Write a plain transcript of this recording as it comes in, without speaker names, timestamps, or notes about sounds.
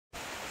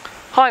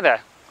Hi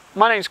there,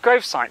 my name's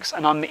Grove Sykes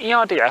and I'm the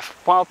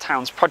ERDF Wild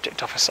Towns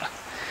Project Officer.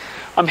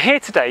 I'm here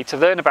today to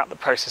learn about the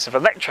process of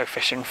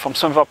electrofishing from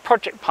some of our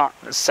project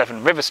partners,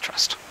 Seven Rivers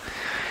Trust.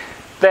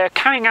 They're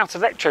carrying out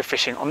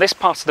electrofishing on this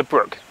part of the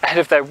brook ahead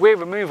of their weir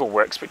removal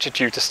works, which are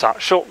due to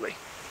start shortly.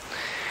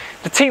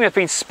 The team have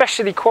been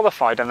specially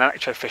qualified on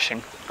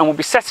electrofishing and will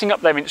be setting up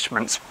their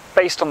instruments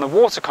based on the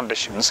water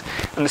conditions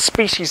and the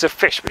species of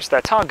fish which they're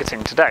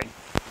targeting today.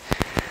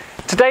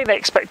 Today they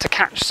expect to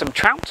catch some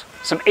trout,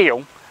 some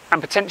eel and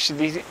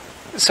potentially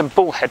some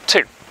bullhead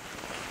too.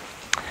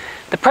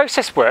 The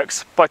process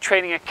works by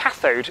training a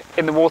cathode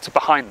in the water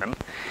behind them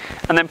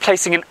and then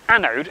placing an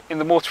anode in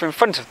the water in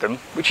front of them,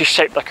 which is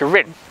shaped like a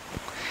ring.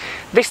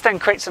 This then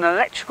creates an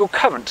electrical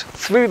current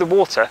through the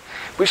water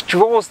which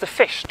draws the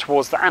fish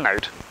towards the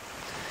anode.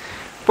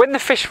 When the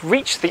fish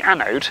reach the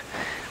anode,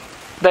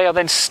 they are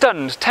then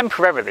stunned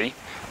temporarily,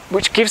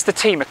 which gives the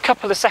team a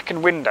couple of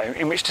second window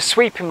in which to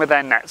sweep in with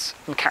their nets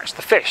and catch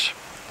the fish.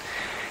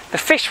 The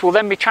fish will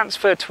then be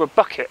transferred to a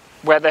bucket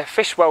where their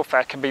fish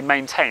welfare can be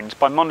maintained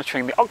by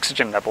monitoring the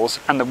oxygen levels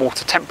and the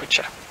water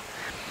temperature.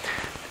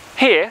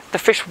 Here, the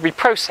fish will be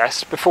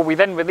processed before we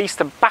then release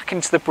them back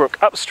into the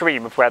brook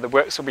upstream of where the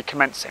works will be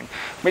commencing,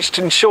 which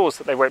ensures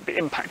that they won't be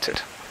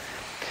impacted.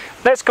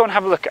 Let's go and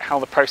have a look at how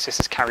the process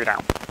is carried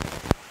out.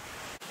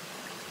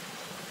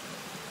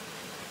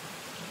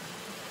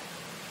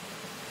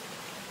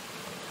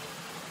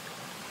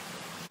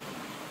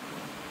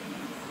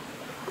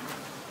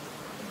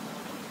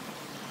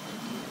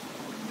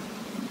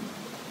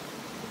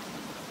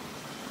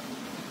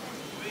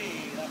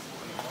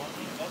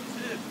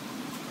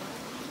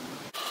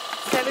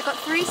 So we've got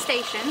three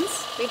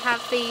stations. We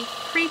have the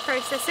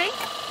pre-processing,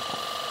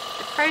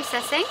 the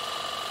processing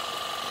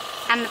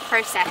and the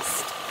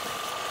processed.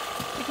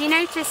 If you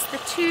notice, the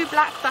two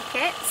black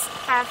buckets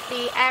have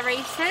the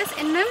aerators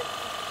in them.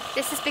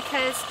 This is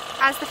because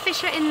as the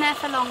fish are in there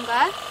for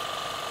longer,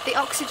 the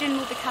oxygen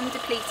will become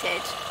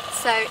depleted.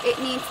 So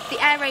the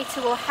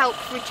aerator will help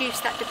reduce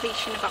that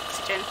depletion of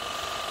oxygen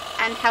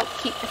and help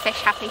keep the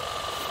fish happy.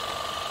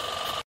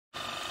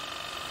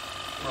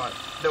 Right,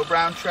 little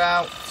brown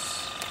trout.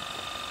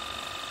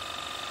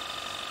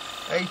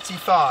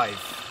 85.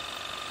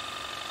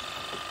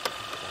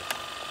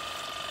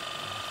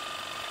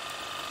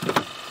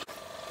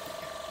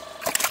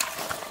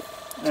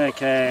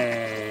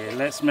 Okay,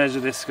 let's measure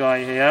this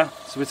guy here.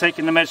 So we're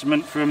taking the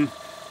measurement from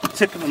the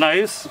tip of the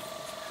nose,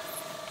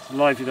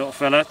 lively little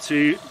fella,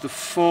 to the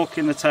fork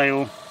in the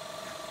tail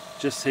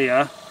just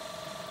here.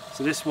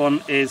 So this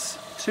one is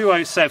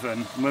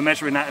 207 and we're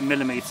measuring that in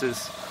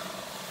millimetres.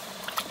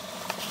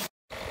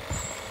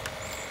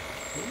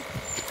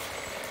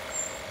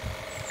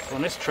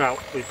 On this trout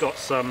we've got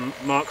some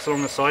marks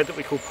along the side that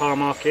we call par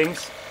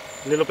markings.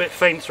 A little bit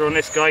fainter on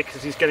this guy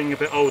because he's getting a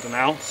bit older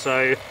now,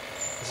 so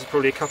this is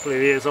probably a couple of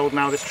years old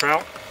now, this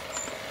trout.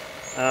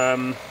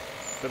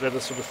 But they're the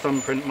sort of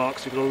thumbprint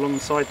marks we've got along the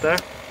side there.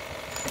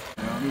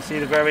 You see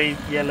the very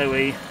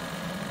yellowy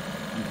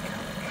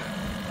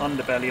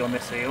underbelly on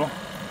this eel.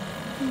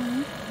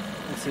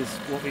 This is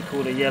what we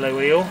call a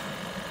yellow eel.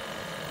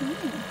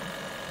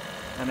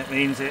 And it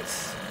means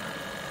it's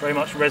very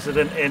much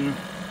resident in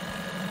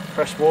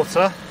fresh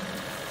water,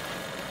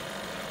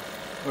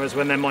 whereas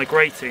when they're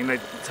migrating they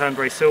turn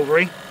very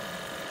silvery,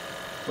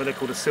 where they're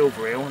called a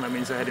silver eel, and that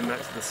means they're heading back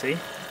to the sea.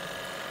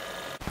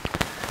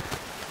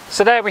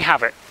 So there we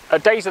have it, a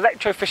day's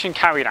electrofishing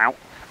carried out,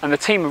 and the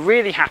team are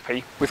really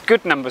happy with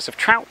good numbers of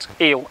trout,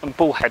 eel and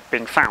bullhead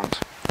being found.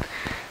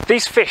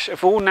 These fish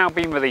have all now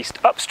been released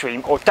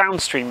upstream or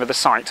downstream of the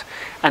site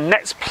and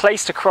nets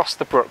placed across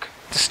the brook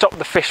to stop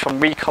the fish from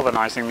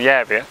recolonising the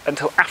area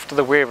until after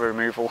the weir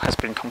removal has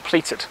been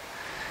completed.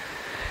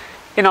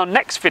 In our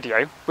next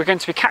video, we're going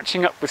to be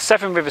catching up with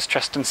Seven Rivers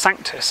Trust and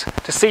Sanctus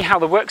to see how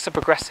the works are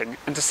progressing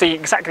and to see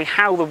exactly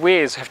how the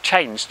weirs have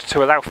changed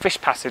to allow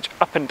fish passage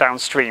up and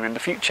downstream in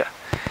the future.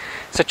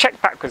 So check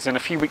backwards in a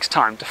few weeks'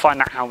 time to find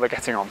out how they're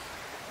getting on.